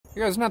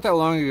You guys, not that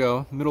long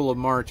ago, middle of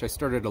March, I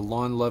started a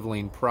lawn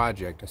leveling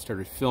project. I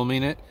started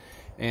filming it,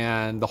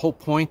 and the whole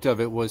point of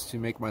it was to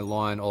make my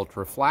lawn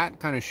ultra flat,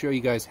 kind of show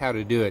you guys how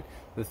to do it.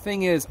 The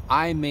thing is,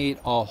 I made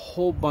a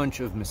whole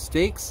bunch of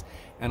mistakes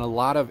and a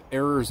lot of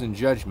errors in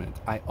judgment.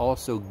 I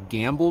also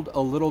gambled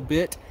a little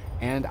bit,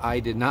 and I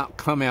did not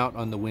come out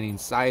on the winning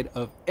side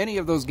of any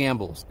of those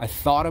gambles. I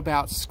thought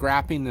about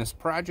scrapping this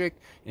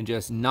project and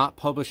just not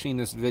publishing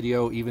this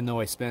video, even though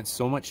I spent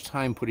so much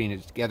time putting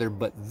it together.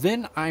 But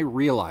then I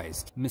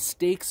realized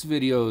mistakes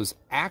videos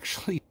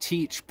actually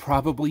teach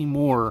probably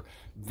more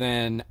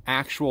than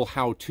actual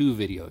how-to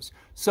videos.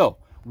 So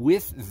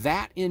with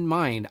that in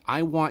mind,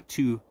 I want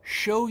to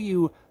show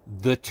you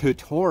the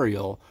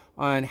tutorial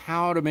on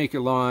how to make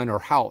your lawn, or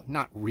how,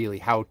 not really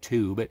how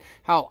to, but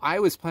how I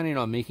was planning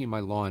on making my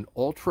lawn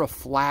ultra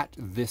flat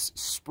this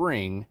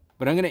spring.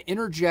 But I'm going to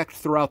interject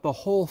throughout the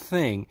whole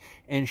thing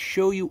and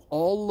show you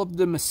all of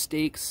the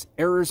mistakes,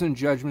 errors, and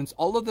judgments,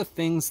 all of the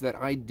things that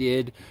I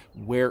did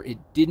where it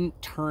didn't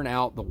turn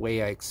out the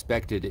way I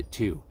expected it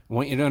to. I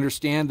want you to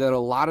understand that a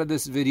lot of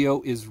this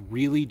video is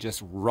really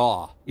just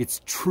raw.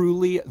 It's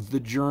truly the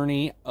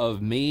journey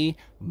of me,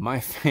 my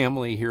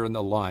family here in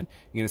the lawn.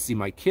 You're going to see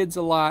my kids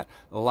a lot.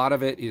 A lot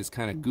of it is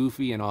kind of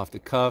goofy and off the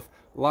cuff.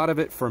 A lot of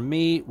it for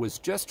me was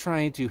just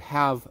trying to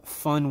have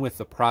fun with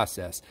the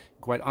process.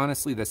 Quite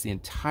honestly, that's the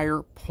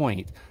entire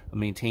point of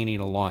maintaining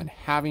a lawn,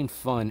 having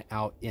fun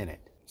out in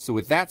it. So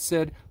with that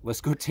said, let's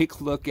go take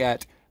a look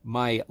at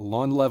my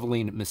lawn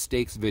leveling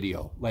mistakes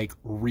video, like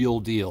real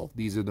deal.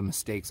 These are the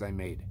mistakes I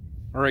made.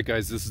 All right,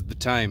 guys, this is the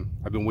time.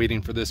 I've been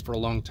waiting for this for a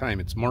long time.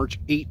 It's March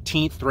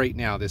 18th right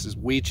now. This is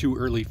way too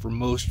early for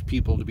most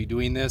people to be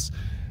doing this,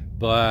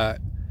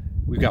 but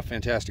we've got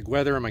fantastic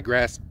weather and my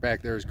grass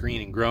back there is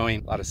green and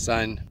growing, a lot of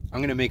sun.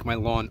 I'm gonna make my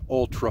lawn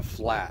ultra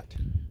flat.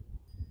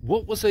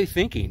 What was I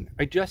thinking?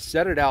 I just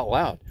said it out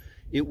loud.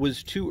 It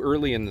was too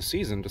early in the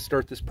season to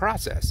start this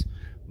process.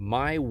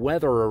 My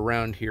weather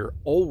around here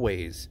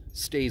always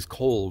stays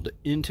cold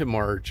into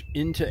March,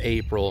 into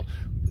April.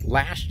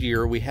 Last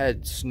year we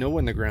had snow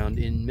in the ground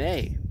in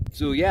May.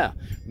 So yeah,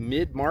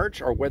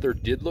 mid-March our weather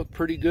did look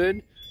pretty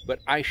good, but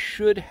I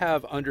should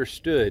have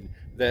understood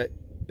that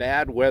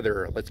bad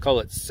weather, let's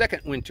call it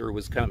second winter,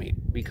 was coming,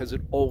 because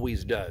it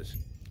always does.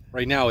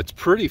 Right now it's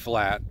pretty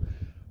flat.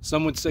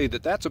 Some would say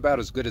that that's about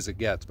as good as it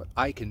gets, but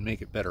I can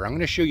make it better. I'm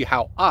going to show you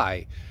how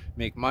I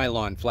make my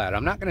lawn flat.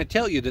 I'm not going to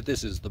tell you that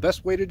this is the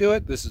best way to do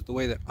it. This is the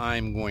way that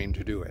I'm going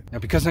to do it. Now,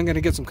 because I'm going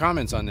to get some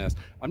comments on this,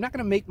 I'm not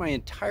going to make my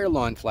entire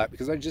lawn flat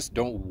because I just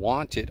don't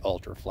want it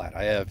ultra flat.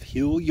 I have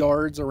hill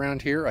yards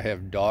around here. I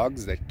have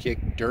dogs that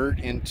kick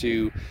dirt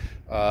into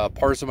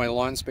parts of my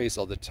lawn space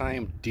all the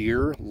time.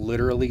 Deer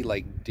literally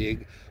like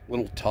dig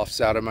little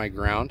tufts out of my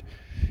ground.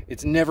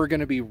 It's never going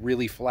to be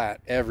really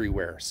flat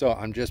everywhere. So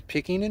I'm just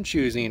picking and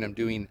choosing. I'm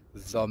doing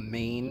the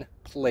main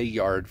play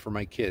yard for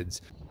my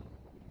kids.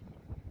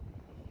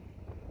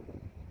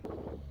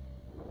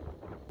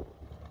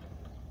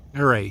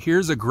 All right,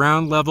 here's a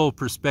ground level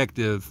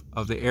perspective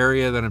of the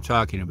area that I'm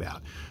talking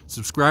about.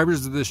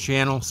 Subscribers to this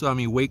channel saw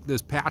me wake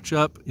this patch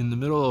up in the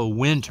middle of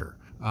winter.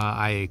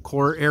 I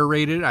core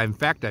aerated. In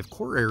fact, I've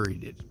core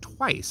aerated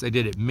twice. I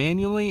did it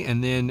manually,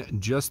 and then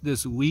just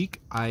this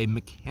week I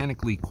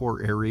mechanically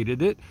core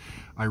aerated it.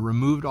 I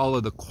removed all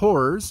of the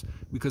cores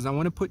because I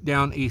want to put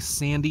down a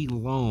sandy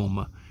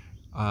loam.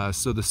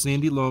 So the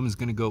sandy loam is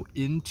going to go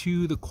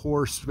into the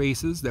core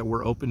spaces that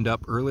were opened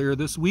up earlier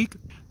this week.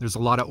 There's a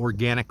lot of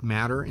organic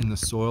matter in the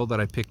soil that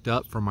I picked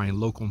up from my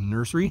local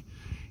nursery.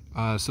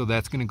 So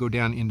that's going to go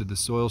down into the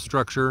soil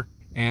structure,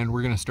 and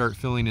we're going to start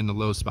filling in the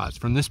low spots.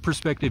 From this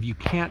perspective, you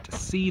can't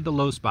see the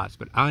low spots,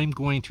 but I'm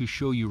going to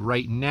show you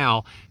right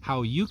now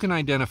how you can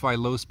identify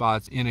low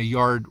spots in a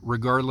yard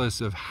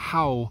regardless of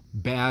how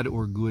bad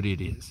or good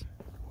it is.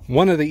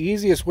 One of the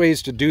easiest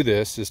ways to do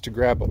this is to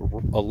grab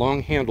a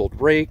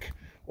long-handled rake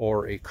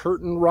or a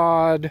curtain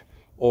rod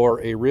or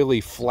a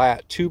really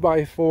flat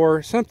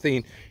 2x4,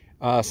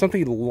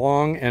 something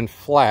long and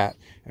flat,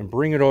 and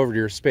bring it over to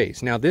your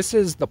space. Now this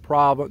is the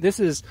problem. This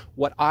is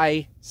what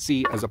I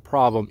see as a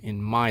problem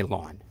in my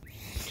lawn.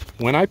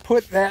 When I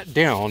put that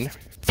down,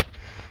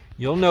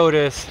 you'll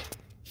notice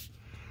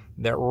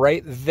that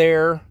right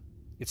there,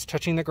 it's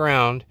touching the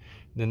ground,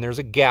 then there's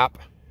a gap,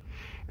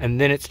 and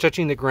then it's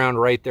touching the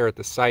ground right there at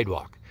the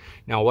sidewalk.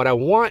 Now what I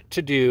want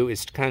to do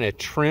is to kind of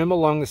trim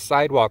along the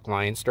sidewalk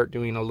line, start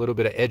doing a little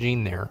bit of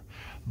edging there.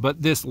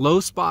 But this low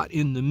spot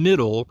in the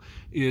middle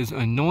is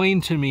annoying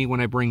to me when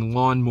I bring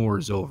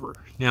lawnmowers over.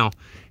 Now,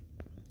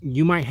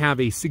 you might have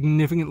a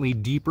significantly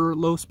deeper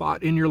low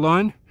spot in your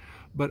lawn,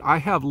 but I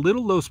have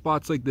little low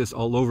spots like this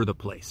all over the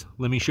place.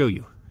 Let me show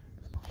you.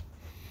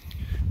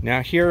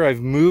 Now here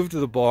I've moved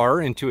the bar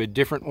into a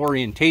different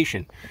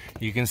orientation.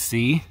 You can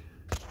see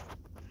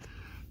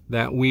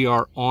that we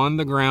are on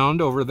the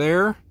ground over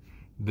there,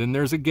 then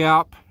there's a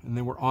gap, and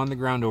then we're on the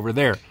ground over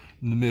there.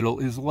 In the middle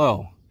is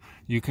low.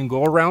 You can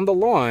go around the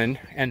lawn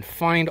and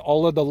find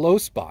all of the low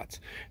spots.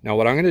 Now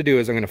what I'm going to do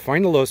is I'm going to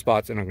find the low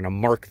spots and I'm going to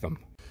mark them.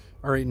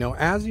 All right, now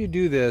as you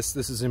do this,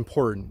 this is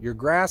important. Your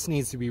grass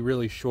needs to be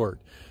really short.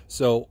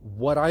 So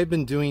what I've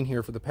been doing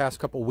here for the past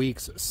couple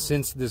weeks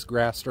since this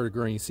grass started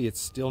growing, you see it's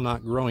still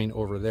not growing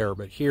over there,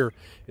 but here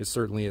it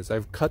certainly is.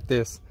 I've cut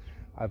this,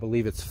 I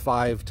believe it's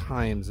 5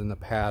 times in the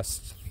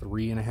past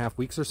 3.5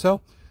 weeks or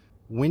so.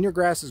 When your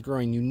grass is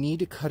growing, you need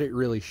to cut it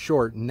really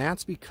short, and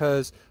that's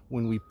because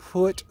when we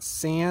put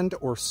sand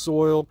or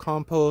soil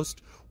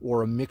compost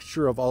or a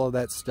mixture of all of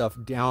that stuff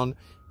down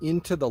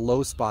into the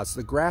low spots,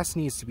 the grass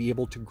needs to be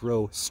able to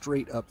grow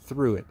straight up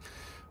through it.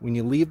 When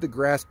you leave the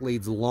grass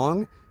blades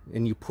long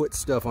and you put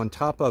stuff on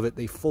top of it,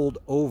 they fold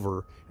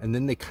over and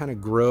then they kind of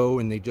grow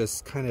and they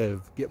just kind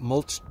of get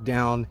mulched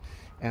down,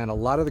 and a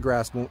lot of the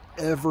grass won't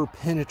ever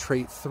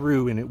penetrate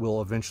through and it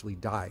will eventually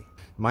die.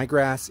 My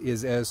grass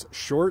is as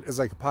short as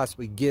I could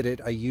possibly get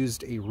it. I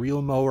used a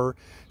reel mower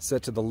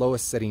set to the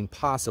lowest setting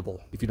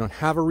possible. If you don't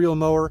have a reel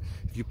mower,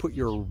 if you put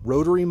your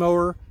rotary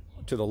mower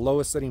to the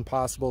lowest setting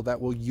possible, that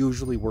will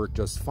usually work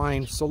just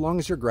fine, so long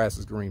as your grass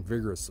is growing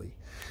vigorously.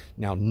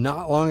 Now,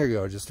 not long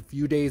ago, just a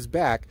few days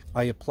back,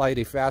 I applied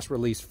a fast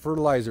release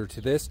fertilizer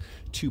to this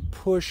to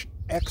push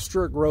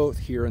extra growth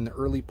here in the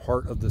early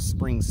part of the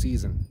spring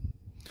season.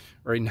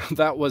 All right, now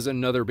that was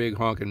another big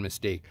honking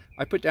mistake.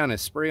 I put down a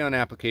spray-on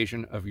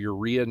application of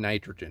urea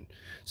nitrogen.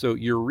 So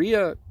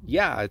urea,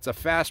 yeah, it's a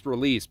fast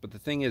release, but the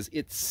thing is,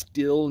 it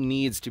still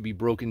needs to be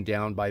broken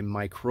down by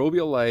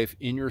microbial life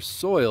in your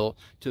soil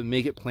to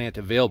make it plant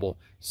available.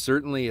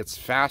 Certainly, it's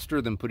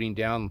faster than putting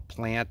down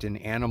plant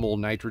and animal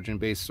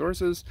nitrogen-based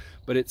sources,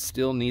 but it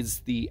still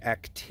needs the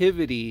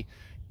activity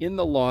in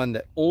the lawn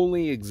that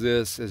only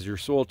exists as your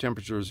soil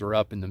temperatures are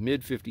up in the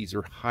mid-50s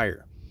or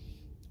higher.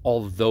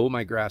 Although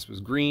my grass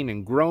was green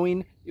and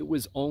growing, it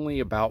was only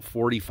about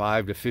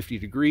 45 to 50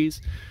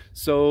 degrees.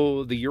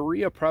 So the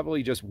urea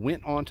probably just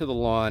went onto the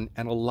lawn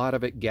and a lot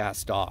of it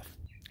gassed off.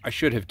 I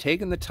should have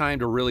taken the time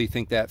to really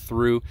think that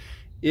through.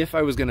 If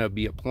I was going to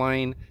be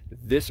applying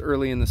this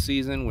early in the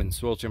season when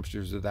soil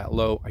temperatures are that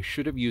low, I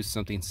should have used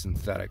something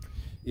synthetic.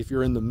 If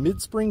you're in the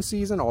mid-spring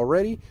season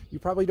already, you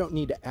probably don't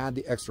need to add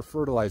the extra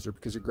fertilizer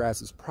because your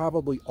grass is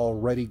probably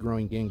already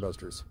growing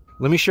gangbusters.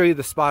 Let me show you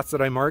the spots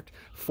that I marked.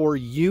 For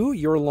you,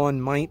 your lawn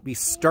might be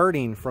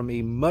starting from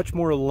a much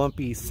more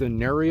lumpy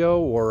scenario,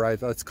 or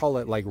let's call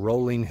it like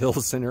rolling hill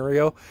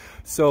scenario.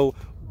 So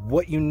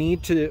what you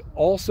need to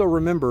also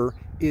remember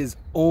is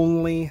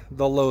only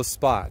the low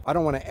spot. I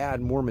don't want to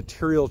add more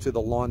material to the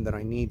lawn than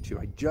I need to.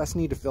 I just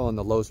need to fill in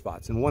the low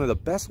spots. And one of the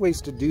best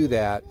ways to do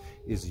that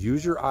is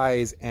use your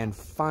eyes and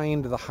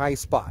find the high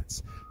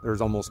spots. There's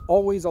almost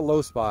always a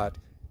low spot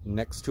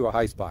next to a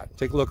high spot.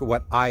 Take a look at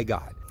what I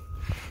got.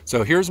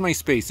 So here's my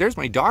space. There's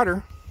my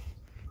daughter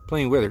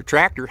playing with her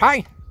tractor.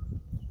 Hi.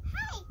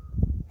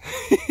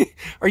 Hi.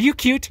 Are you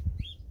cute?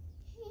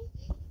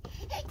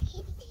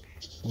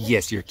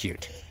 Yes, you're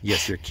cute.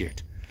 Yes, you're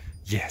cute.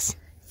 Yes.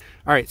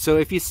 All right, so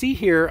if you see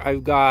here,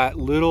 I've got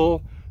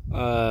little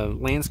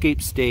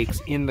landscape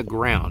stakes in the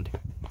ground.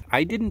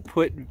 I didn't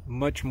put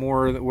much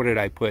more. What did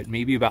I put?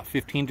 Maybe about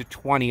 15 to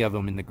 20 of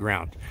them in the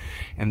ground.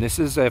 And this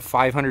is a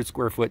 500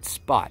 square foot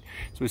spot.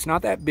 So it's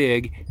not that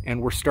big,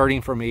 and we're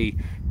starting from a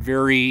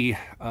very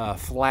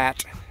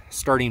flat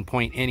starting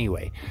point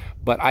anyway.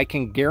 But I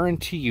can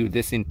guarantee you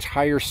this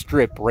entire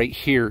strip right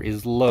here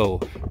is low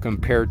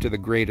compared to the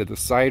grade of the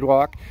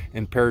sidewalk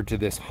and compared to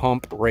this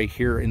hump right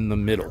here in the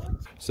middle.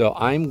 So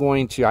I'm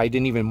going to, I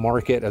didn't even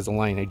mark it as a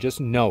line, I just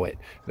know it.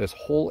 This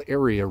whole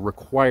area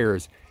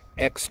requires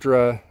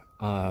extra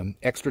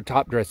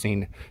top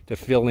dressing to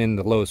fill in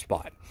the low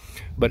spot.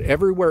 But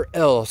everywhere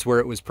else where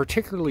it was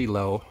particularly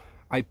low,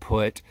 I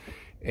put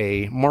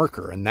a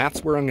marker, and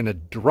that's where I'm going to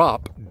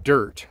drop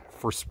dirt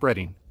for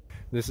spreading.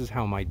 This is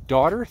how my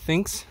daughter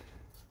thinks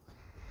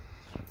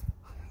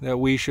that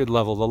we should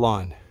level the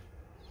lawn.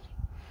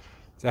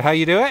 Is that how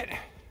you do it?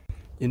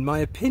 In my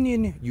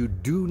opinion, you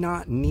do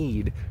not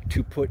need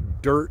to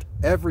put dirt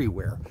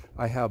everywhere.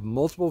 I have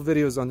multiple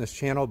videos on this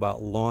channel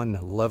about lawn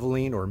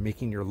leveling or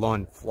making your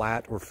lawn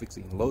flat or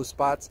fixing low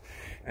spots,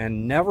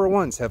 and never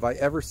once have I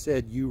ever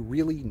said you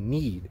really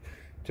need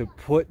to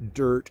put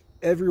dirt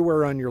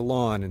everywhere on your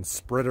lawn and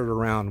spread it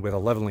around with a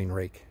leveling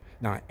rake.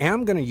 Now, I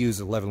am going to use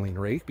a leveling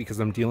rake because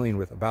I'm dealing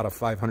with about a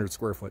 500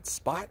 square foot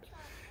spot,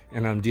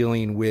 and I'm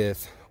dealing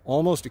with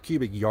almost a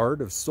cubic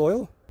yard of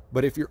soil.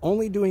 But if you're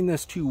only doing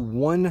this to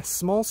one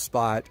small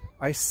spot,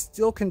 I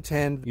still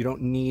contend you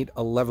don't need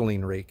a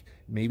leveling rake.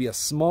 Maybe a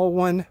small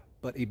one,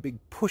 but a big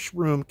push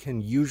broom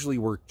can usually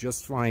work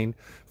just fine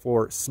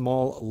for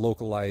small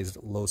localized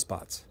low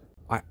spots.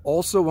 I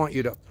also want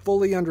you to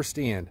fully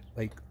understand,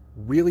 like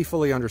really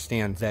fully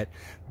understand, that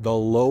the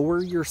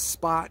lower your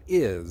spot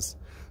is,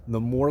 the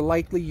more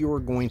likely you are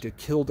going to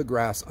kill the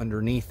grass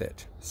underneath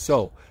it.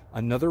 So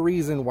another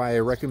reason why I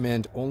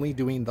recommend only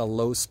doing the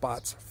low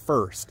spots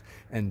first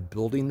and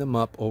building them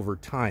up over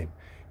time.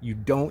 You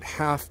don't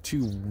have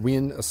to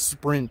win a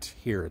sprint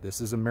here. This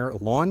is a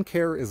lawn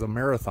care is a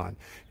marathon.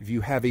 If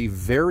you have a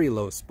very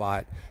low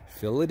spot,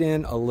 fill it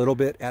in a little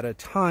bit at a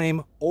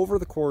time over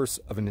the course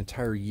of an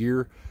entire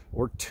year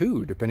or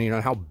two, depending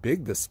on how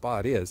big the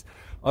spot is.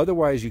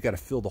 Otherwise, you got to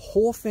fill the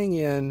whole thing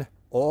in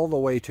all the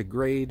way to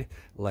grade,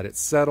 let it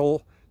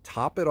settle,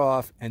 top it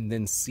off, and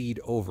then seed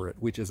over it,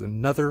 which is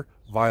another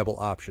viable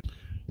option.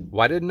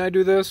 Why didn't I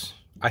do this?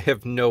 I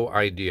have no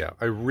idea.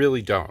 I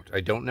really don't.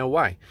 I don't know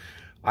why.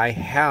 I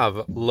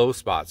have low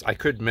spots. I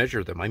could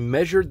measure them. I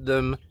measured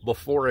them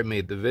before I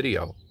made the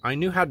video. I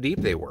knew how deep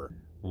they were.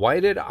 Why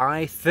did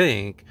I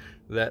think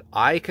that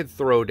I could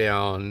throw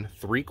down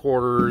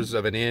 3/4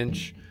 of an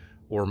inch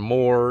or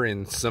more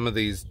in some of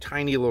these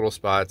tiny little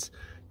spots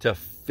to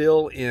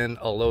fill in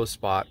a low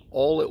spot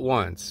all at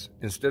once,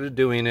 instead of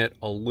doing it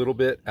a little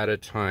bit at a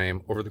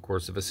time over the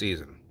course of a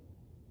season?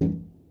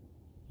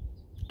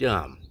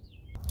 Dumb.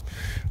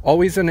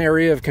 Always an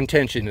area of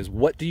contention is,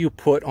 what do you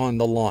put on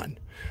the lawn?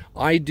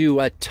 I do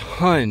a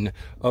ton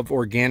of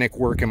organic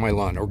work in my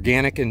lawn,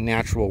 organic and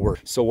natural work.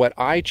 So what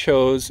I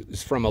chose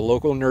is from a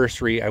local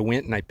nursery. I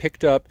went and I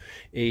picked up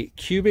a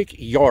cubic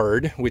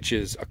yard, which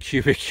is a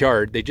cubic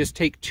yard. They just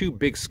take 2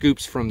 big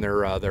scoops from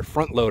their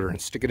front loader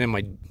and stick it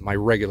in my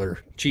regular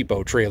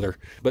cheapo trailer.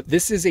 But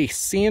this is a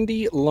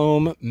sandy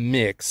loam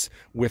mix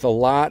with a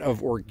lot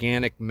of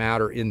organic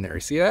matter in there.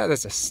 See that?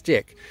 That's a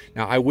stick.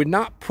 Now, I would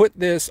not put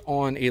this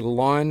on a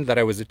lawn that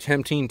I was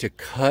attempting to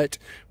cut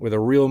with a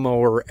reel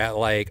mower at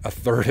like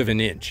 1/3 of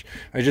an inch.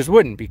 I just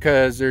wouldn't,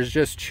 because there's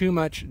just too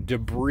much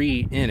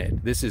debris in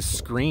it. This is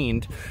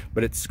screened,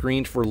 but it's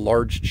screened for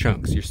large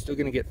chunks. You're still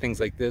going to get things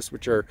like this,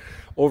 which are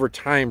over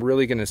time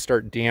really going to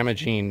start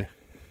damaging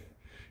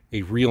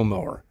a reel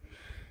mower.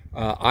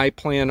 I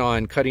plan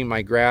on cutting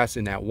my grass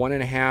in that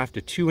 1.5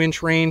 to 2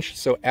 inch range,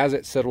 so as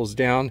it settles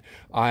down,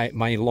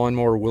 my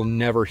lawnmower will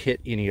never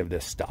hit any of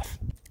this stuff.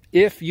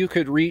 If you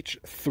could reach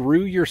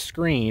through your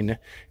screen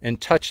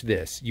and touch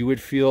this, you would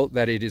feel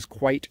that it is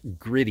quite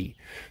gritty.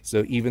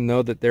 So even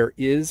though that there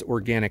is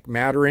organic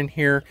matter in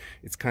here,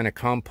 it's kind of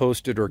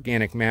composted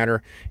organic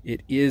matter,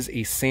 it is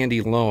a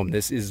sandy loam.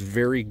 This is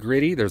very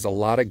gritty. There's a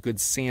lot of good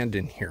sand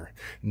in here.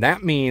 And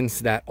that means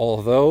that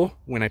although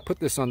when I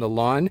put this on the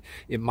lawn,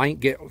 it might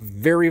get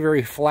very,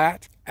 very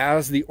flat,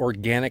 as the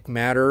organic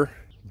matter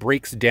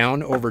breaks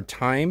down over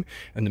time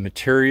and the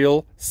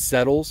material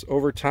settles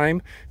over time,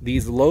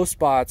 these low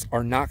spots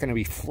are not going to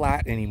be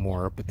flat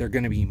anymore, but they're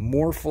going to be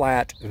more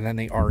flat than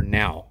they are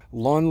now.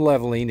 Lawn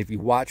leveling, if you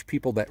watch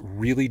people that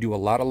really do a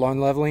lot of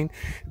lawn leveling,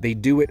 they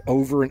do it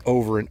over and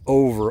over and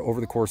over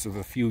the course of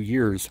a few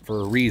years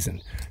for a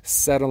reason.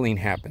 Settling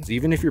happens.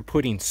 Even if you're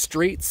putting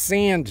straight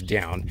sand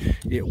down,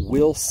 it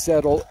will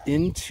settle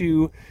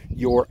into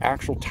your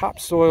actual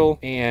topsoil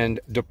and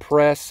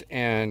depress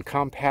and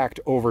compact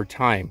over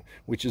time,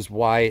 which is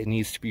why it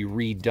needs to be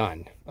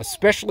redone,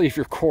 especially if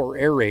you're core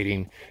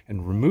aerating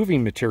and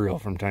removing material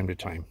from time to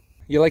time.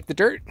 You like the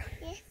dirt?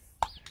 Yes.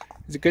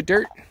 Is it good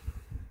dirt?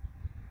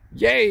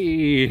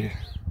 Yay!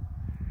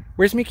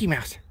 Where's Mickey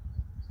Mouse?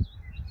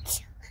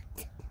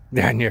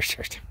 Down near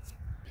shirt.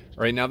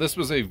 All right, now this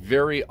was a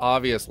very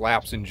obvious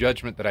lapse in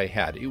judgment that I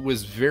had. It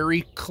was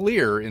very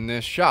clear in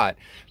this shot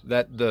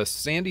that the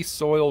sandy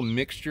soil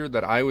mixture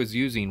that I was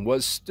using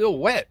was still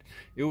wet.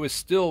 It was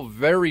still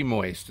very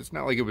moist. It's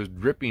not like it was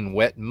dripping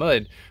wet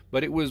mud,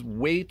 but it was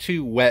way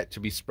too wet to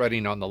be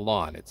spreading on the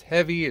lawn. It's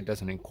heavy, it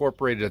doesn't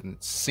incorporate, it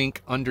doesn't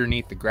sink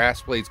underneath the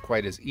grass blades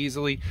quite as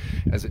easily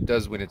as it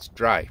does when it's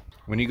dry.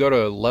 When you go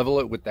to level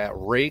it with that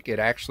rake, it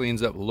actually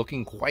ends up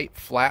looking quite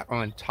flat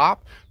on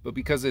top, but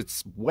because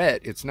it's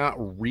wet, it's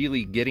not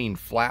really getting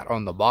flat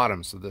on the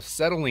bottom. So the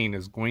settling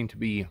is going to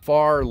be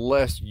far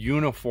less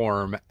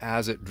uniform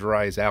as it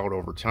dries out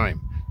over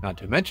time. Not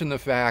to mention the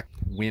fact,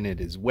 when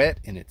it is wet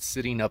and it's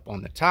sitting up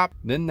on the top,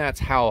 then that's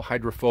how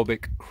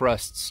hydrophobic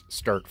crusts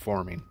start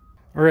forming.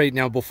 All right,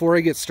 now before I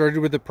get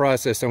started with the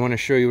process, I want to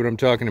show you what I'm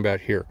talking about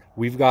here.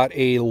 We've got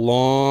a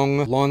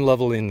long lawn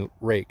leveling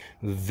rake.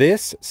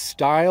 This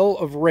style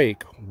of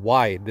rake,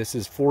 wide, this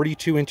is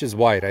 42 inches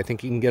wide. I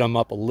think you can get them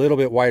up a little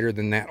bit wider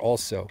than that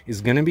also,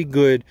 is going to be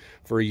good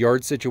for a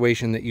yard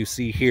situation that you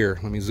see here.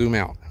 Let me zoom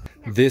out.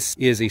 This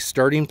is a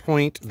starting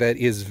point that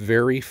is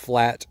very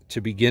flat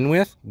to begin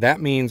with.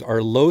 That means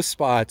our low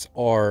spots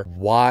are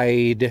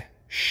wide,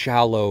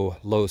 shallow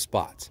low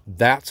spots.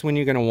 That's when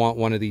you're going to want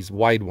one of these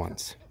wide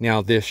ones.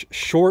 Now this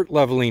short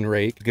leveling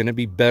rake is going to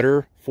be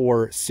better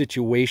for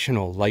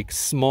situational, like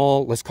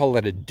small, let's call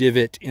it a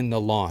divot in the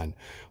lawn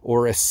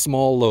or a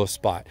small low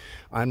spot.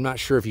 I'm not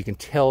sure if you can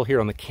tell here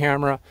on the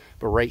camera,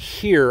 but right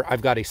here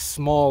I've got a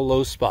small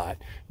low spot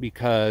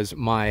because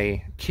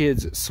my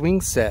kid's swing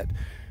set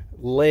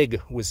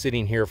leg was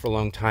sitting here for a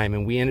long time,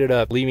 and we ended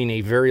up leaving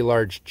a very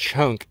large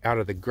chunk out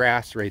of the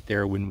grass right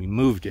there when we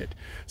moved it.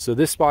 So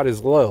this spot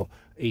is low.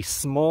 A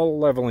small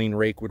leveling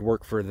rake would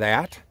work for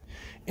that.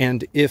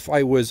 And if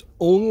I was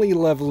only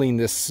leveling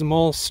this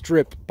small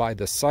strip by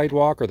the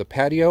sidewalk or the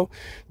patio,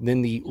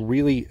 then the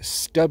really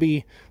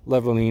stubby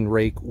leveling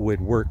rake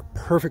would work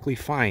perfectly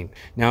fine.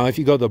 Now, if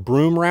you go the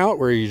broom route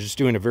where you're just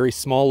doing a very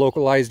small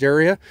localized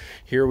area,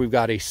 here we've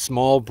got a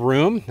small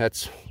broom.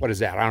 That's, what is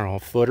that? I don't know, a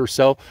foot or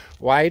so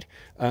wide.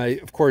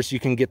 Of course, you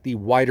can get the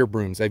wider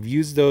brooms. I've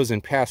used those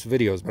in past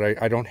videos,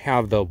 but I don't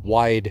have the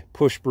wide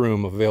push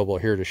broom available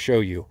here to show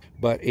you.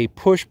 But a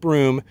push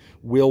broom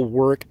will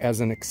work as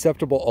an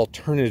acceptable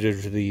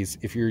alternative to these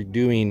if you're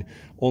doing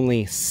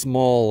only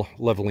small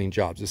leveling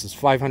jobs. This is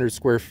 500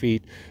 square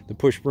feet. The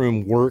push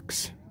broom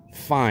works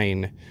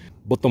fine,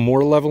 but the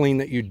more leveling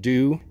that you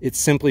do, it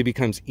simply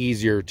becomes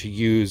easier to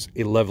use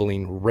a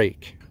leveling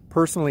rake.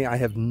 Personally, I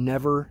have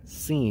never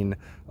seen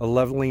a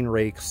leveling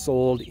rake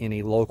sold in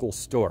a local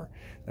store.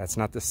 That's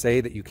not to say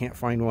that you can't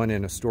find one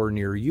in a store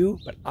near you,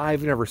 but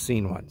I've never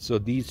seen one. So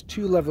these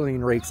two leveling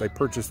rakes I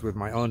purchased with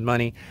my own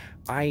money.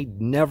 I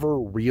never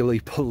really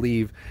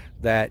believe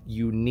that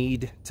you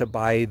need to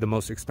buy the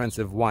most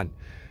expensive one.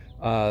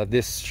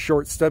 This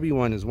short stubby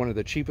one is one of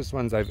the cheapest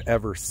ones I've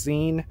ever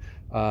seen.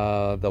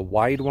 The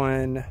wide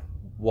one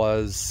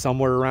was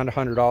somewhere around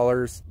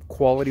 $100.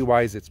 Quality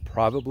wise, it's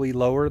probably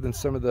lower than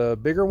some of the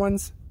bigger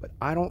ones, but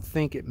I don't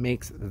think it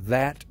makes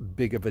that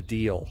big of a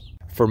deal.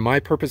 For my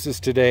purposes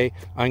today,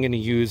 I'm going to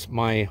use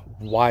my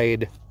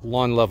wide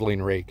lawn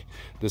leveling rake.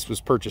 This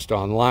was purchased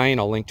online.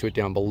 I'll link to it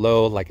down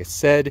below. Like I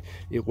said,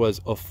 it was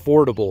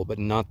affordable, but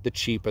not the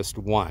cheapest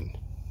one.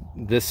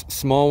 This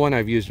small one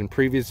I've used in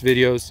previous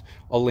videos.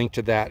 I'll link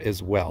to that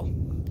as well.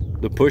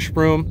 The push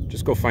broom,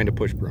 just go find a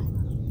push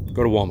broom.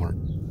 Go to Walmart.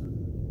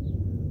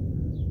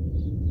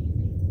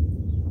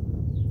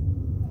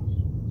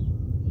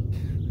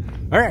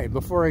 All right,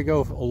 before I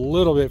go a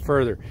little bit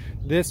further,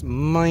 this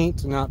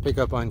might not pick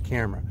up on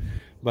camera,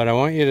 but I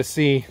want you to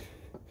see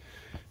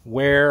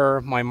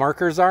where my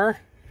markers are.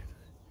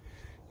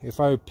 If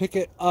I pick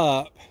it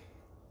up,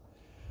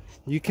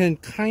 you can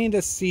kind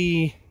of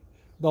see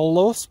the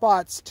low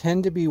spots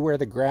tend to be where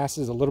the grass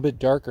is a little bit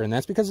darker, and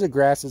that's because the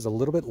grass is a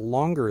little bit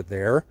longer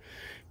there,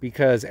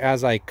 because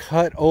as I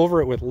cut over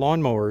it with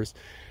lawnmowers,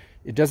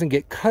 it doesn't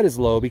get cut as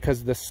low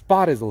because the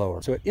spot is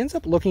lower. So it ends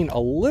up looking a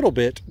little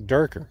bit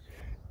darker.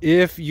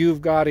 If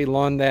you've got a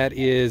lawn that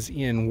is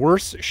in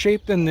worse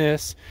shape than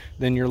this,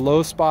 then your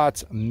low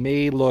spots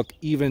may look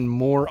even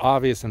more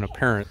obvious and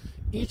apparent.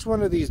 Each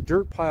one of these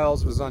dirt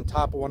piles was on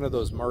top of one of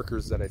those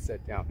markers that I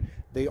set down.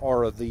 They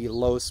are the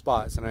low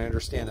spots, and I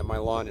understand that my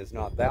lawn is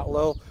not that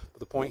low, but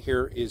the point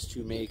here is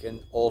to make an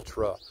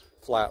ultra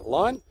flat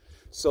lawn.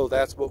 So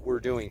that's what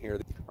we're doing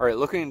here. All right,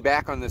 looking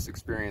back on this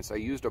experience, I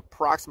used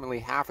approximately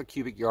half a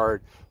cubic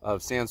yard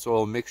of sand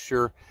soil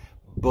mixture,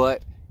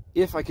 but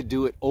if I could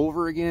do it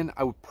over again,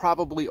 I would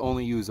probably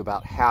only use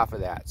about half of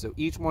that. So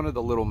each one of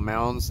the little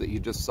mounds that you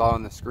just saw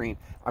on the screen,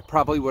 I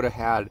probably would have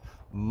had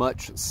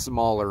much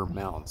smaller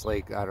mounds,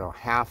 like, I don't know,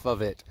 half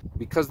of it.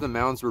 Because the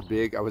mounds were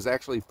big, I was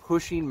actually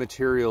pushing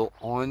material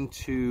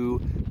onto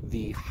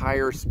the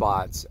higher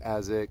spots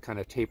as it kind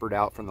of tapered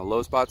out from the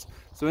low spots.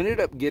 So I ended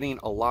up getting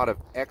a lot of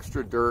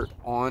extra dirt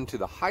onto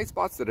the high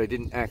spots that I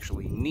didn't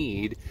actually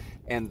need,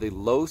 and the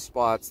low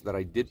spots that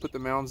I did put the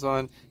mounds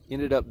on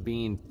ended up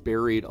being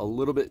buried a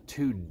little bit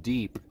too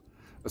deep,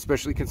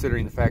 especially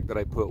considering the fact that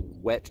I put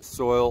wet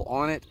soil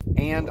on it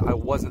and I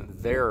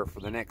wasn't there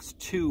for the next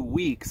 2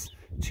 weeks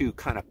to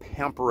kind of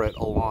pamper it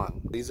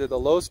along. These are the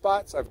low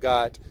spots. I've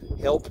got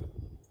help.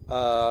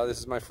 This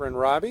is my friend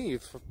Robbie.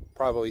 You've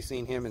probably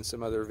seen him in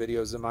some other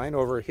videos of mine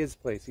over at his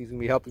place. He's gonna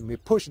be helping me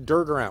push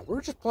dirt around.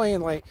 We're just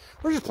playing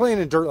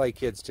in dirt like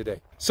kids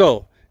today.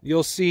 So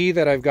you'll see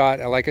that I've got,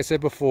 like I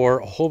said before,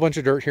 a whole bunch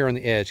of dirt here on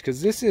the edge,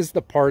 because this is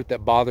the part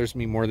that bothers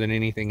me more than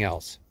anything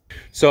else.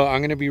 So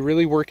I'm going to be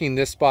really working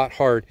this spot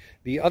hard.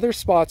 The other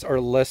spots are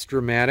less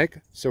dramatic,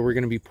 so we're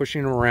going to be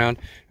pushing them around.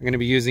 I'm going to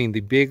be using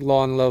the big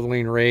lawn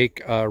leveling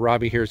rake.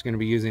 Robbie here is going to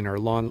be using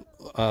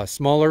our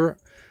smaller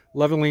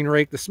leveling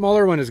rake. The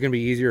smaller one is going to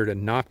be easier to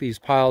knock these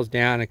piles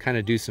down and kind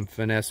of do some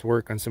finesse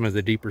work on some of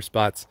the deeper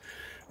spots.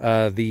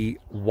 The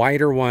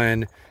wider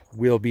one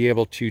will be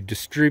able to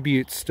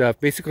distribute stuff.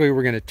 Basically,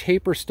 we're going to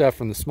taper stuff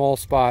from the small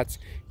spots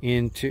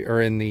into,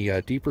 or in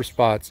the deeper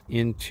spots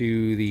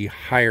into the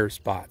higher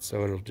spots.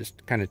 So it'll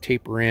just kind of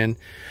taper in.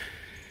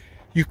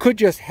 You could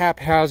just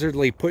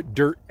haphazardly put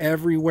dirt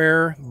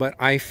everywhere, but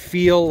I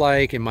feel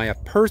like, in my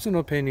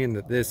personal opinion,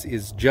 that this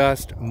is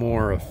just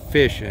more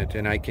efficient,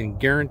 and I can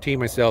guarantee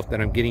myself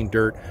that I'm getting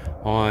dirt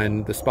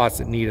on the spots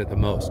that need it the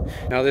most.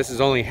 Now, this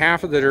is only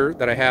half of the dirt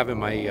that I have in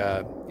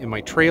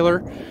my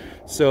trailer,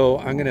 so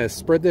I'm gonna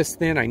spread this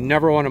thin. I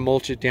never want to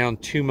mulch it down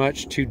too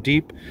much, too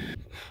deep.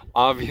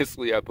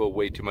 Obviously, I put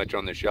way too much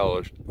on the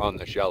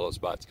shallow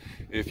spots.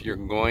 If you're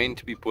going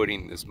to be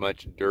putting this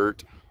much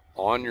dirt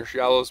on your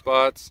shallow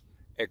spots,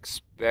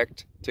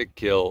 expect to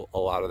kill a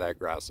lot of that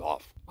grass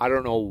off. I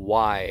don't know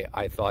why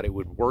I thought it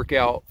would work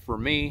out for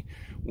me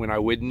when I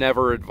would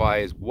never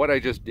advise what I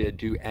just did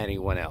to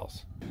anyone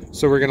else.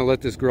 So we're gonna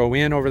let this grow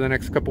in over the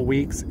next couple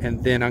weeks,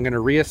 and then I'm gonna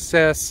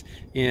reassess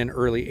in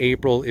early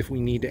April if we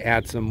need to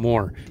add some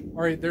more.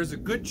 All right, there's a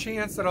good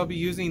chance that I'll be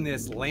using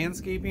this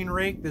landscaping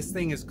rake. This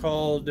thing is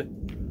called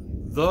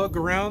the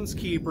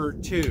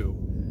Groundskeeper II.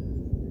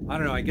 I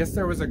don't know, I guess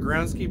there was a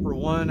Groundskeeper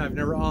 1. I've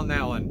never owned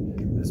that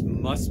one. This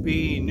must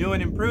be new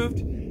and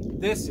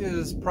improved. This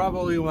is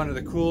probably one of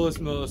the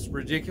coolest, most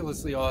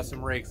ridiculously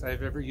awesome rakes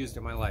I've ever used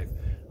in my life.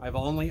 I've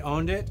only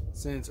owned it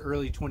since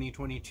early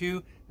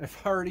 2022. I've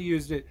already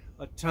used it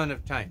a ton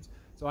of times.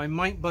 So I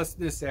might bust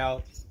this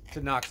out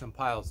to knock some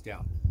piles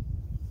down.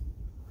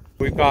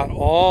 We've got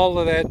all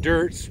of that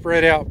dirt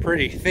spread out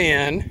pretty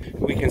thin.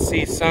 We can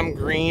see some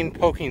green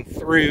poking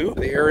through.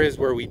 The areas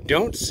where we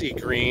don't see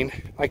green,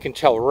 I can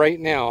tell right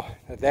now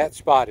that that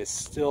spot is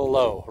still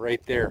low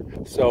right there.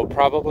 So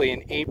probably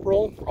in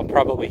April, I'll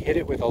probably hit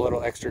it with a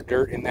little extra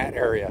dirt in that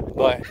area.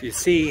 But you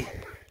see,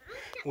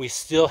 we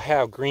still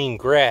have green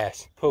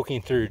grass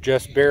poking through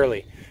just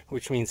barely,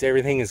 which means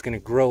everything is going to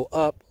grow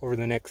up over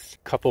the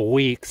next couple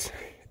weeks,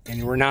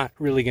 and we're not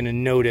really going to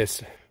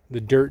notice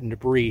the dirt and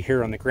debris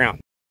here on the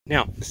ground.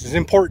 Now, this is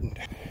important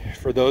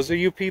for those of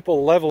you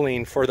people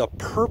leveling for the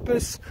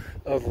purpose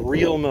of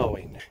real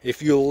mowing.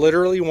 If you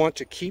literally want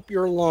to keep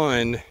your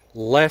lawn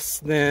less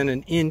than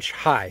an inch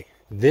high,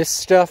 this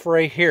stuff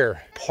right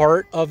here,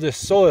 part of the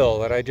soil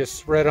that I just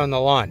spread on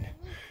the lawn,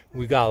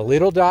 we got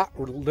little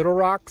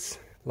rocks,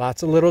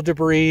 lots of little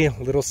debris,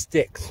 little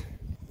sticks.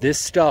 This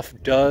stuff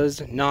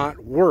does not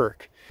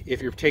work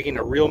if you're taking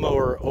a reel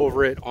mower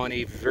over it on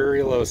a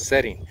very low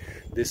setting.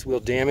 This will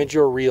damage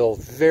your reel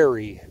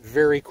very,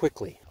 very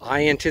quickly.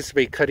 I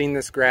anticipate cutting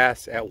this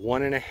grass at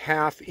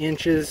 1.5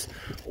 inches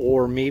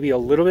or maybe a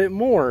little bit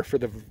more for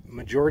the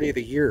majority of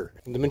the year.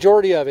 The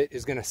majority of it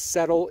is going to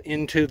settle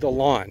into the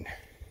lawn,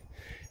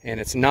 and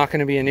it's not going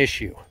to be an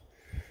issue.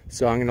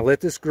 So I'm going to let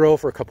this grow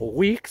for a couple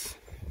weeks.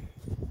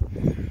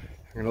 I'm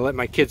going to let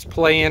my kids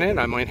play in it.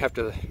 I might have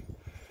to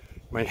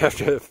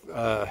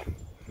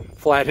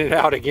flatten it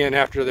out again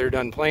after they're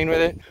done playing with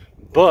it.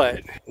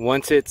 But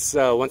once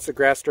the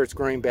grass starts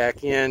growing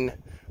back in,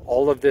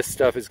 all of this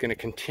stuff is going to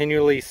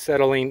continually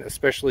settling,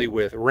 especially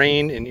with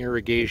rain and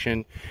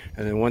irrigation.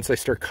 And then once I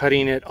start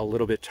cutting it a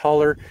little bit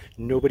taller,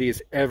 nobody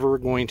is ever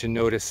going to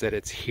notice that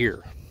it's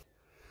here.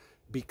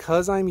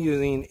 Because I'm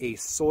using a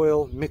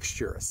soil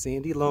mixture, a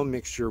sandy loam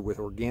mixture with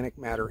organic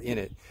matter in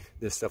it,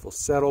 this stuff will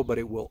settle, but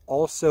it will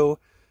also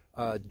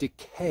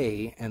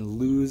decay and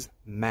lose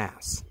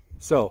mass.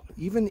 So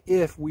even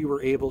if we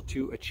were able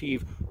to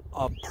achieve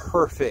a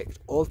perfect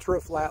ultra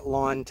flat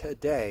lawn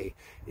today,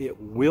 it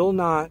will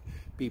not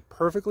be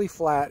perfectly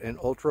flat and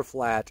ultra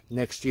flat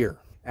next year.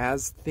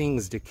 As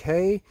things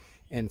decay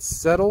and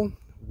settle,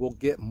 we'll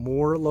get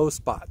more low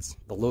spots.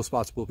 The low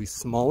spots will be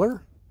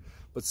smaller,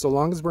 but so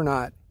long as we're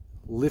not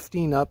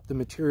lifting up the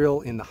material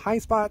in the high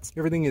spots,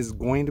 everything is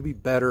going to be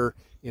better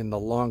in the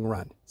long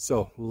run.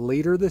 So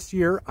later this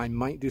year, I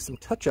might do some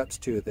touch-ups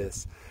to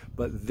this,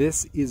 but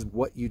this is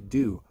what you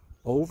do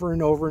over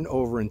and over and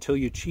over until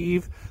you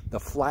achieve the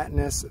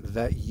flatness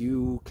that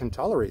you can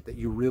tolerate, that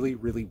you really,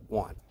 really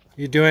want.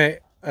 You doing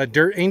a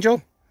dirt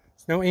angel?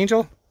 Snow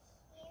angel?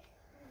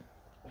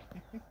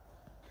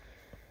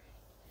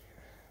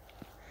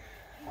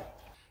 All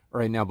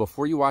right, now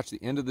before you watch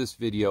the end of this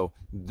video,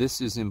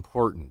 this is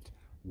important.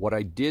 What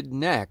I did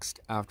next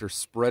after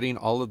spreading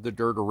all of the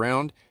dirt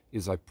around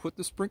is I put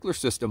the sprinkler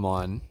system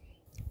on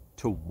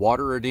to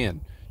water it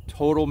in.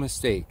 Total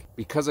mistake.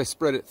 Because I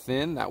spread it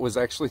thin, that was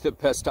actually the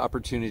best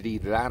opportunity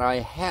that I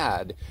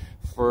had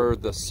for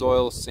the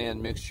soil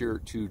sand mixture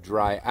to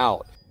dry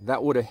out.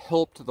 That would have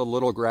helped the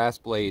little grass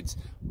blades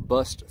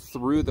bust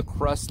through the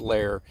crust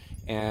layer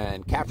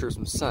and capture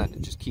some sun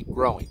and just keep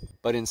growing.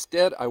 But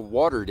instead I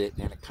watered it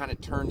and it kind of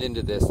turned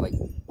into this like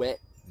wet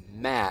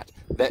mat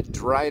that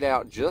dried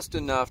out just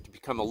enough to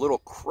become a little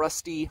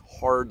crusty,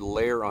 hard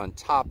layer on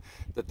top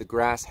that the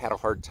grass had a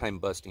hard time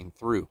busting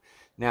through.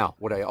 Now,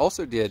 what I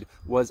also did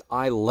was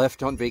I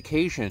left on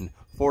vacation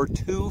for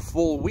 2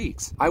 full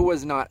weeks. I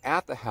was not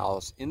at the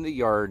house in the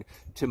yard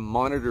to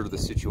monitor the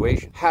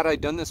situation. Had I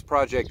done this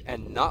project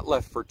and not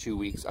left for 2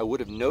 weeks, I would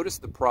have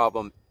noticed the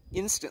problem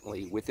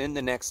instantly within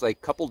the next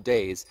couple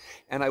days,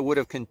 and I would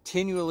have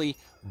continually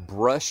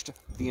brushed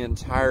the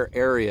entire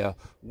area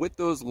with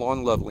those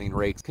lawn leveling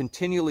rakes,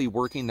 continually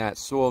working that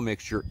soil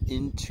mixture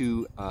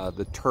into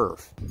the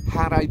turf.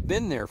 Had I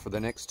been there for the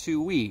next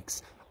 2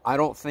 weeks, I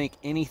don't think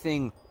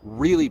anything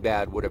really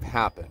bad would have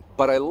happened.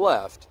 But I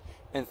left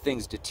and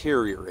things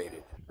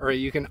deteriorated. All right,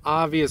 you can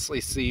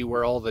obviously see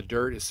where all the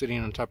dirt is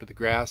sitting on top of the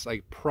grass. I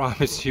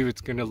promise you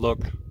it's gonna look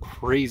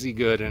crazy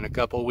good in a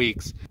couple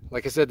weeks.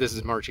 Like I said, this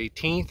is March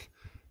 18th.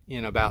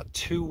 In about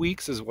 2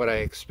 weeks is what I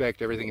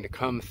expect everything to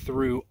come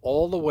through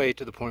all the way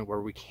to the point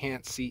where we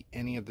can't see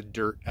any of the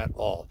dirt at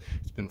all.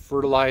 It's been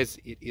fertilized,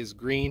 it is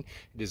green,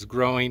 it is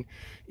growing.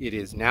 It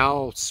is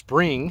now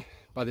spring.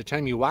 By the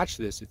time you watch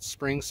this, it's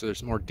spring, so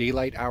there's more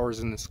daylight hours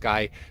in the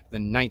sky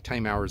than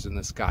nighttime hours in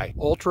the sky.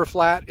 Ultra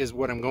flat is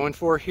what I'm going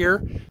for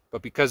here,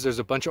 but because there's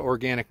a bunch of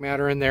organic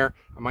matter in there,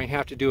 I might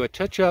have to do a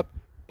touch-up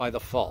by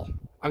the fall.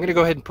 I'm gonna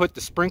go ahead and put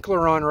the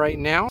sprinkler on right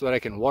now so that I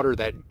can water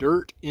that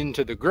dirt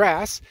into the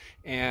grass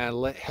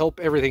and help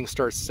everything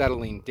start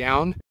settling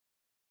down.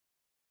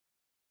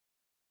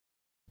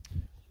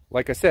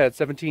 Like I said,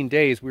 17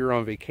 days we were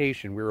on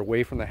vacation. We were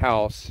away from the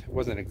house. It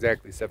wasn't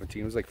exactly 17,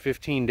 it was like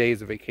 15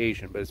 days of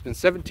vacation, but it's been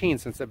 17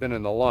 since I've been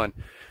in the lawn.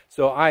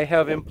 So I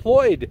have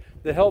employed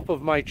the help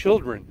of my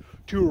children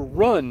to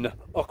run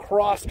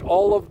across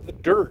all of the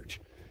dirt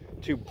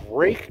to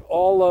break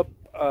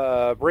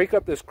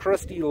up this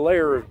crusty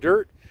layer of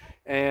dirt,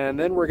 and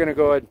then we're going to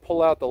go ahead and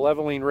pull out the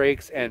leveling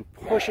rakes and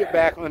push it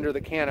back under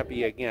the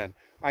canopy again.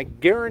 I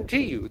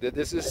guarantee you that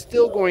this is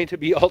still going to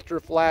be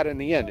ultra flat in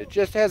the end. It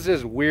just has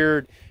this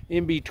weird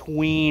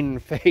in-between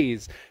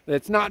phase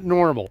that's not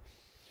normal.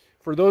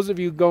 For those of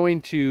you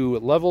going to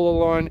level a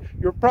lawn,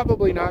 you're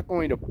probably not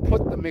going to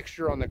put the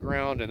mixture on the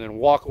ground and then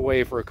walk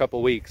away for a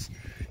couple weeks.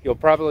 You'll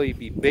probably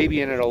be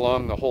babying it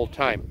along the whole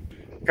time.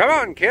 Come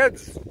on,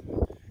 kids!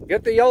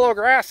 Get the yellow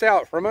grass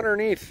out from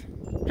underneath.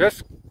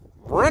 Just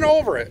run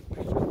over it.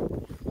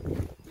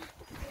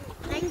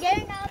 I'm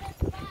getting out of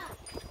the spot.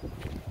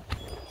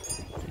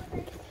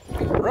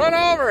 Run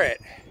over it.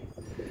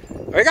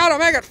 We gotta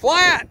make it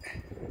flat.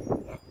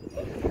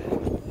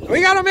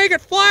 We gotta make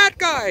it flat,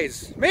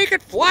 guys. Make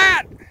it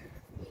flat.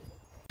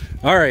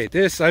 All right,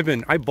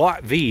 I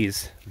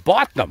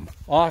bought them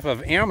off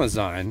of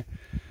Amazon.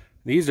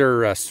 These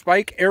are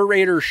Spike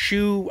Aerator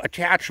shoe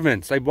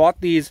attachments. I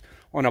bought these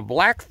on a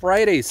Black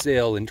Friday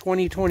sale in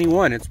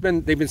 2021.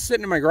 They've been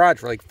sitting in my garage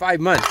for like 5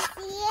 months.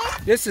 Yeah.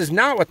 This is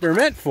not what they're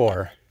meant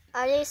for.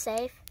 Are they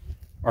safe?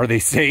 Are they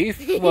safe?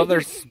 Well,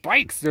 they're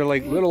spikes. They're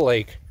like little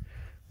like.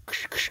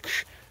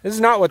 This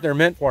is not what they're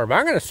meant for, but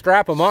I'm going to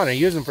strap them on and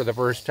use them for the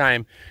first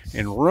time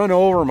and run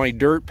over my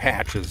dirt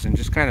patches and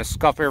just kind of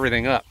scuff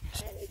everything up.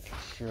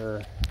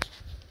 Sure.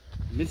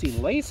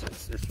 Missing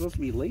laces. There's supposed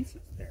to be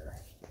laces there.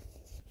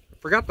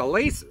 Forgot the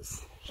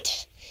laces.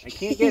 I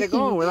can't get it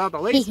going without the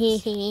laces. We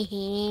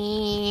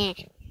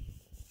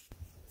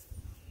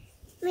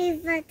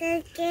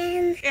farted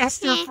again.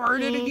 Esther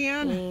farted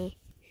again?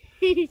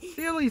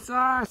 Silly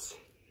sauce.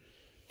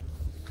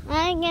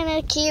 I'm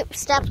gonna keep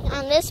stepping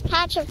on this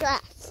patch of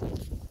grass.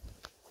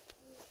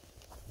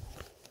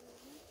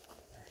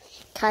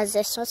 Because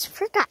this was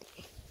forgotten.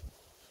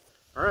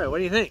 All right, what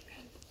do you think?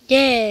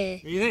 Yeah.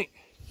 What do you think?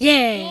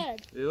 Yeah.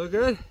 They look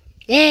good?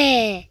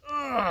 Yeah.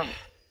 Ugh.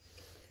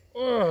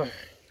 Ugh.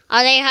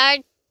 Are they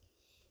hard?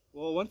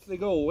 Well, once they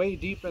go way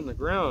deep in the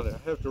ground, I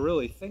have to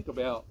really think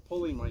about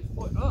pulling my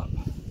foot up.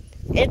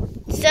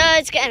 So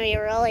it's gonna be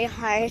really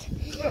hard.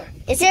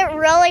 Is it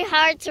really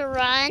hard to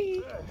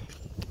run?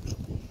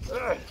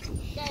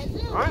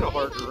 Kind of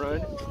hard to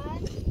run.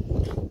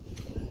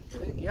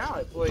 Yeah,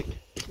 it's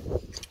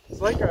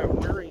like I'm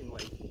wearing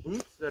like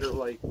boots that are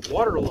like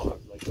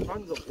waterlogged, like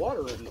tons of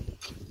water in them.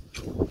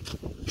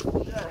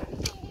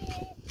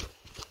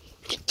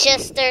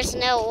 Just there's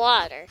no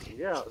water.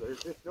 Yeah,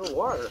 there's just no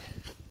water.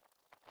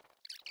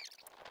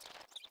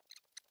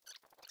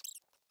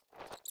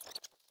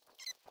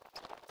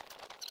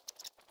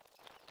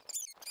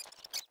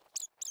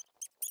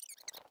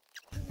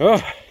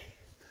 Oh,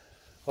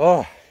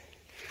 oh,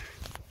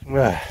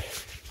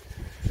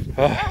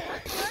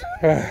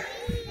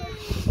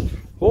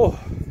 oh,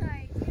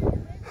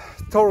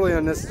 totally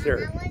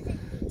unnecessary.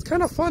 It's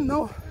kind of fun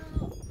though.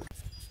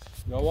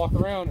 Go walk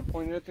around and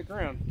point it at the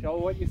ground. Tell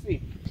what you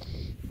see.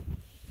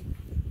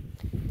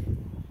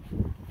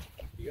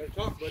 You gotta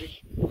talk, buddy.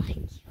 What do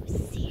you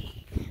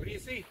see? What do you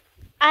see?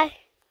 I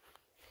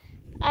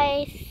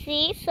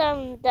see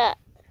some that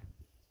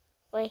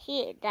were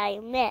here that I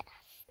missed.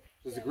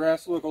 Does the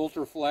grass look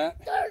ultra flat?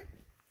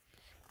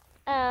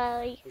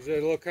 Does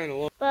it look kind of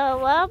long? But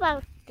what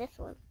about this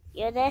one?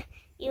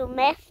 You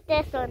missed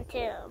this one too.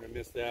 I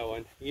missed that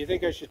one. You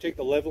think I should take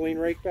the leveling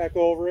rake back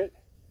over it?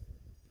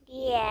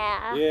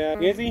 Yeah. Yeah.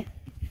 Izzy?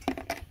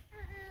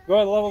 Go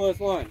ahead and level this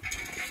lawn.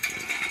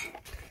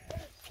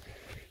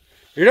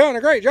 You're doing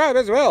a great job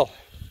as well.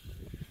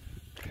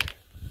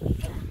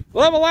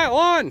 Level that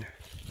lawn.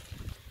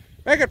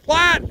 Make it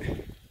flat.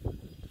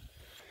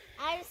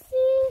 I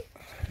see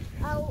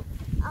a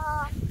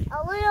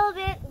little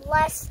bit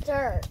less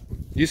dirt.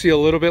 You see a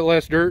little bit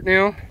less dirt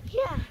now?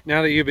 Yeah.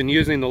 Now that you've been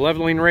using the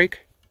leveling rake?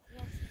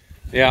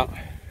 Yes.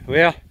 Yeah.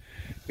 Well,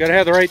 you gotta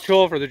have the right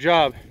tool for the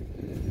job.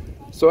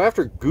 So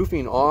after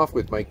goofing off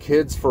with my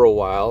kids for a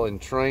while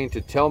and trying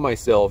to tell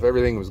myself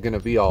everything was gonna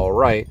be all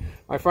right,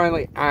 I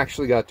finally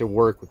actually got to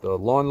work with the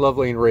lawn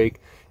leveling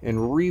rake and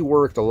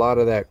reworked a lot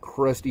of that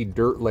crusty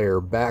dirt layer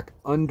back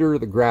under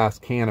the grass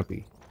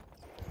canopy.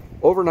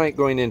 Overnight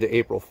going into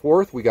April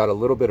 4th, we got a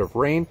little bit of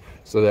rain,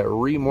 so that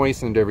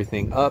re-moistened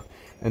everything up.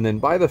 And then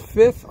by the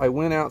 5th, I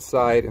went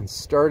outside and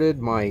started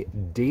my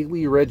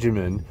daily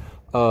regimen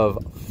of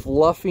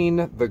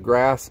fluffing the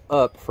grass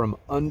up from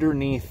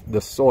underneath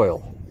the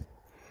soil.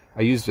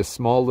 I used a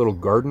small little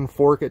garden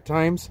fork at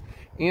times,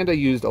 and I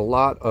used a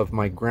lot of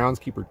my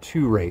Groundskeeper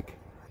II rake.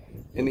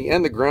 In the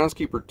end, the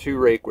Groundskeeper II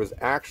rake was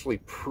actually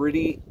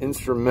pretty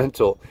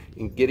instrumental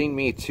in getting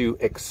me to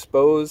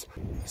expose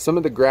some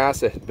of the grass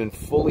that had been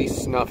fully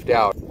snuffed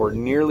out or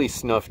nearly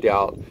snuffed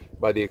out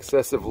by the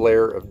excessive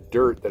layer of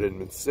dirt that had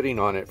been sitting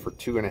on it for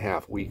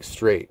 2.5 weeks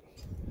straight.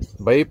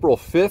 By April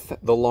 5th,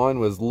 the lawn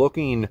was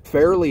looking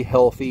fairly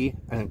healthy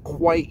and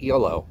quite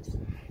yellow,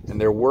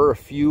 and there were a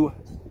few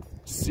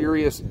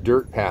serious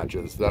dirt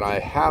patches that I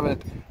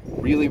haven't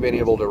really been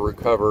able to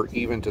recover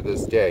even to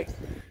this day.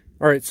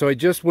 All right, so I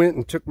just went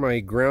and took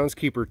my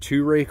Groundskeeper II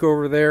rake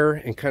over there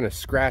and kind of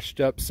scratched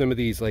up some of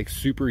these like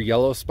super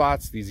yellow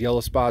spots. These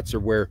yellow spots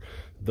are where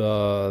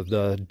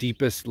the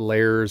deepest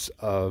layers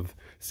of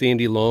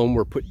sandy loam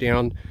were put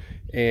down,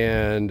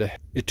 and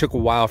it took a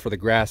while for the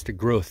grass to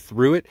grow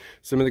through it.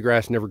 Some of the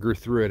grass never grew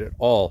through it at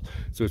all,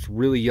 so it's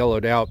really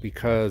yellowed out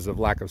because of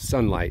lack of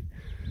sunlight.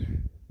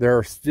 There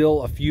are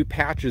still a few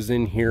patches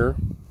in here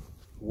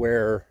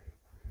where,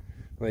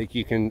 like,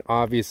 you can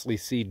obviously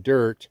see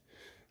dirt.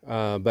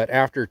 But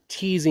after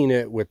teasing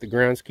it with the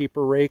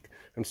Groundskeeper rake,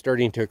 I'm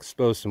starting to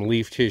expose some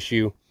leaf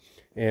tissue,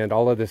 and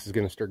all of this is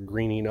going to start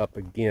greening up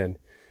again.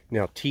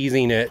 Now,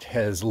 teasing it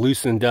has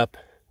loosened up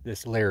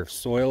this layer of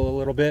soil a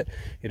little bit.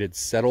 It had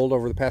settled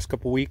over the past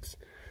couple weeks,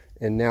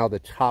 and now the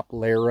top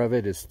layer of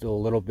it is still a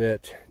little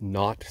bit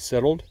not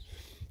settled.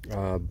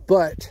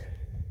 But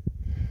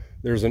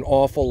there's an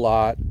awful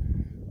lot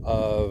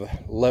of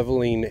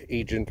leveling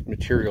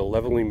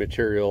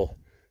material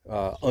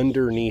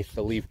underneath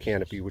the leaf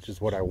canopy, which is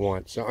what I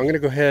want. So I'm going to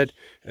go ahead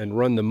and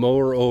run the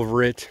mower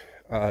over it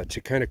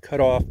to kind of cut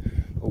off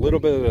a little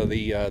bit of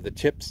the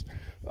tips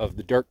of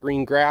the dark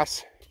green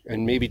grass,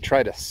 and maybe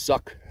try to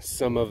suck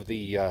some of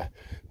the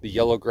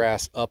yellow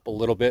grass up a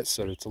little bit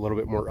so it's a little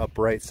bit more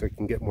upright so it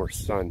can get more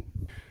sun.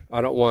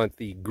 I don't want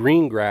the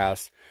green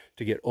grass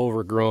to get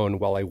overgrown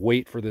while I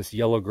wait for this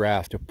yellow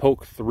grass to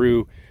poke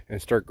through and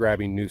start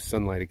grabbing new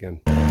sunlight again.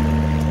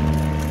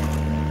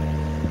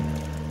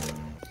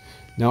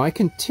 Now, I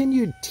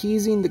continued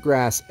teasing the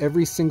grass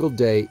every single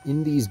day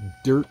in these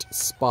dirt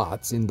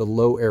spots in the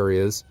low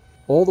areas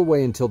all the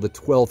way until the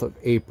 12th of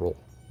April.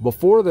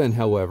 Before then,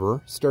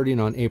 however, starting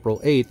on April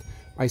 8th,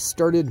 I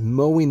started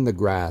mowing the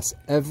grass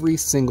every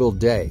single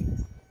day.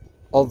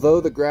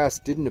 Although the grass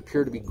didn't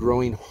appear to be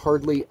growing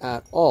hardly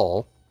at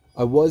all,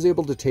 I was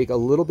able to take a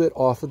little bit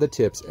off of the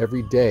tips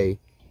every day.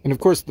 And of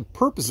course, the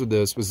purpose of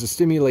this was to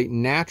stimulate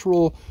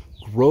natural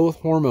growth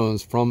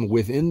hormones from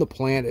within the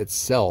plant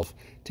itself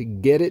to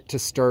get it to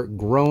start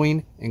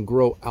growing and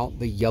grow out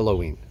the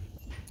yellowing.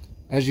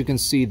 As you can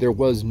see, there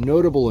was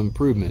notable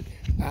improvement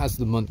as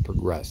the month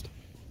progressed.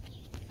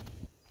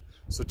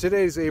 So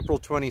today's April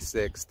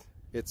 26th.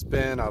 It's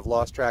been, I've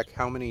lost track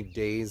how many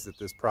days that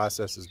this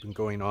process has been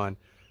going on,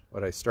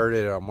 but I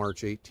started on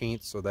March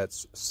 18th, so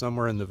that's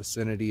somewhere in the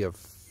vicinity of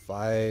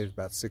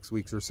about 6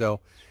 weeks or so.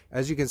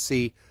 As you can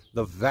see,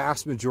 the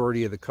vast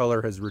majority of the color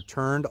has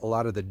returned. A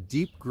lot of the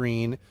deep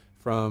green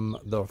from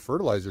the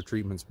fertilizer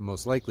treatments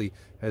most likely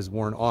has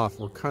worn off.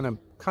 We're kind of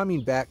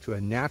coming back to a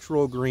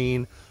natural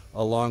green,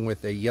 along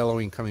with the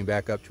yellowing coming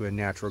back up to a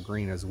natural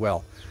green as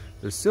well.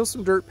 There's still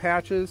some dirt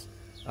patches.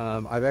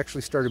 I've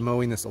actually started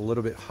mowing this a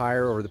little bit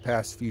higher over the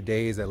past few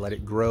days. I let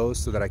it grow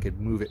so that I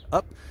could move it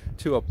up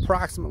to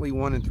approximately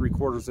 1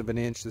 3/4 of an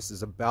inch. This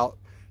is about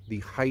the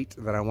height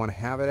that I want to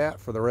have it at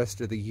for the rest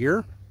of the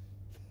year.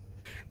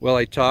 While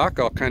I talk,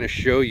 I'll kind of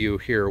show you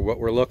here what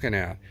we're looking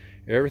at.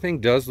 Everything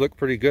does look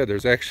pretty good.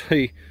 There's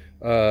actually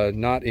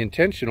not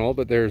intentional,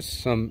 but there's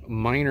some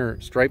minor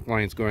stripe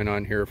lines going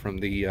on here from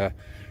the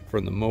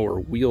mower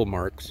wheel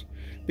marks.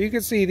 But you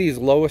can see these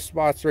lowest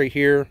spots right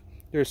here.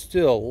 There's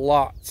still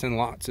lots and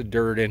lots of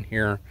dirt in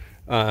here.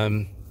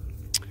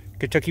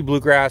 Kentucky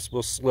bluegrass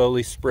will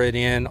slowly spread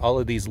in. All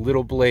of these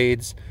little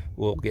blades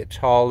will get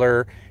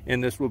taller,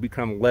 and this will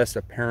become less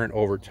apparent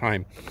over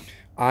time.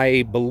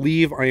 I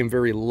believe I am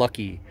very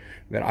lucky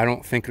that I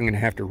don't think I'm going to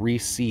have to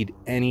reseed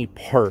any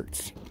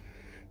parts.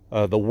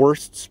 The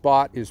worst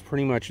spot is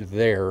pretty much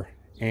there,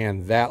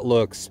 and that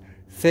looks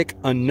thick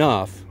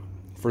enough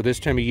for this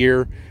time of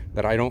year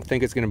that I don't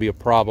think it's going to be a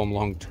problem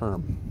long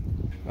term.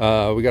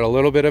 We got a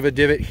little bit of a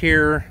divot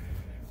here.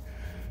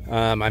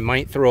 I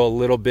might throw a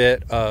little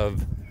bit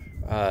of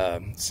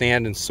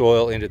sand and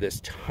soil into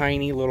this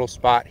tiny little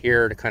spot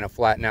here to kind of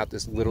flatten out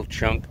this little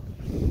chunk.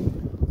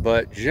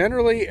 But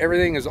generally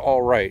everything is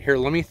all right. Here,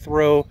 let me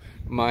throw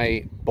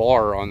my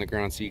bar on the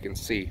ground so you can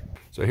see.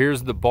 So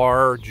here's the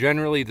bar,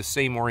 generally the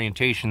same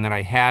orientation that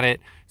I had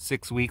it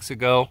 6 weeks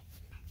ago.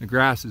 The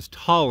grass is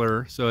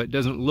taller, so it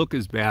doesn't look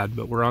as bad,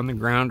 but we're on the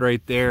ground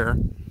right there.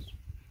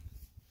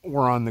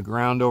 We're on the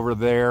ground over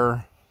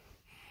there.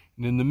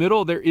 And in the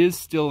middle, there is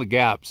still a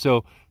gap.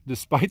 So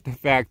despite the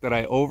fact that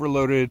I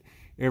overloaded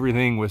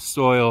everything with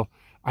soil,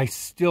 I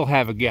still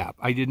have a gap.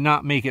 I did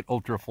not make it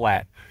ultra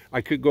flat. I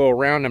could go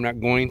around, I'm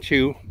not going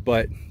to,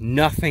 but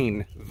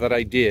nothing that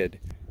I did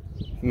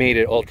made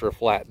it ultra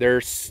flat.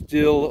 There's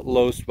still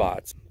low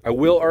spots. I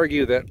will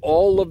argue that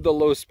all of the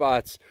low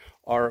spots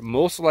are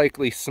most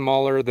likely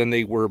smaller than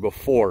they were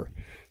before.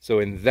 So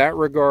in that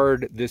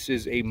regard, this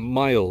is a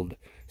mild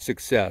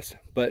success,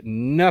 but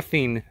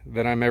nothing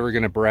that I'm ever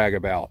going to brag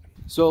about.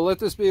 So let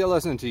this be a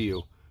lesson to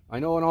you. I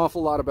know an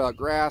awful lot about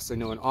grass. I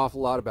know an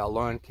awful lot about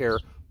lawn care,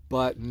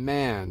 but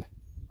man,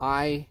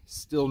 I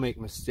still make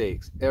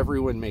mistakes.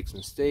 Everyone makes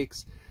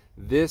mistakes.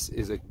 This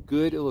is a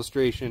good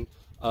illustration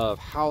of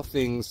how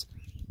things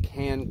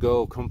can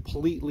go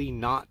completely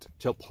not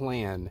to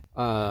plan.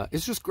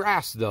 It's just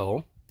grass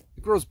though.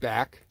 It grows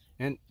back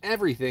and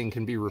everything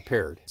can be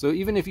repaired. So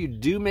even if you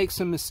do make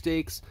some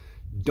mistakes,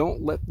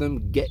 Don't let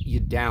them get you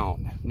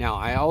down. Now,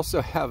 I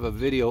also have a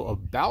video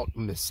about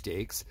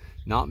mistakes,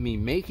 not me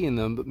making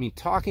them, but me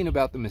talking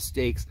about the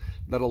mistakes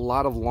that a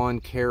lot of lawn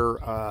care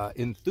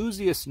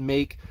enthusiasts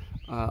make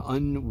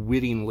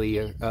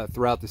unwittingly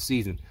throughout the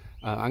season.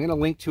 I'm going to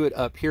link to it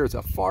up here. It's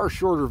a far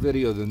shorter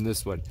video than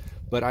this one,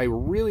 but I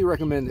really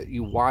recommend that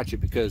you watch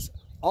it because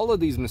all of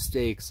these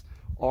mistakes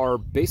are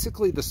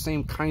basically the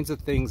same kinds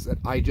of things that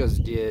I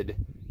just did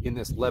in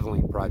this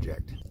leveling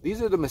project.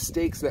 These are the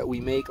mistakes that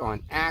we make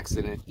on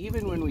accident,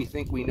 even when we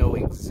think we know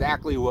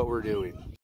exactly what we're doing.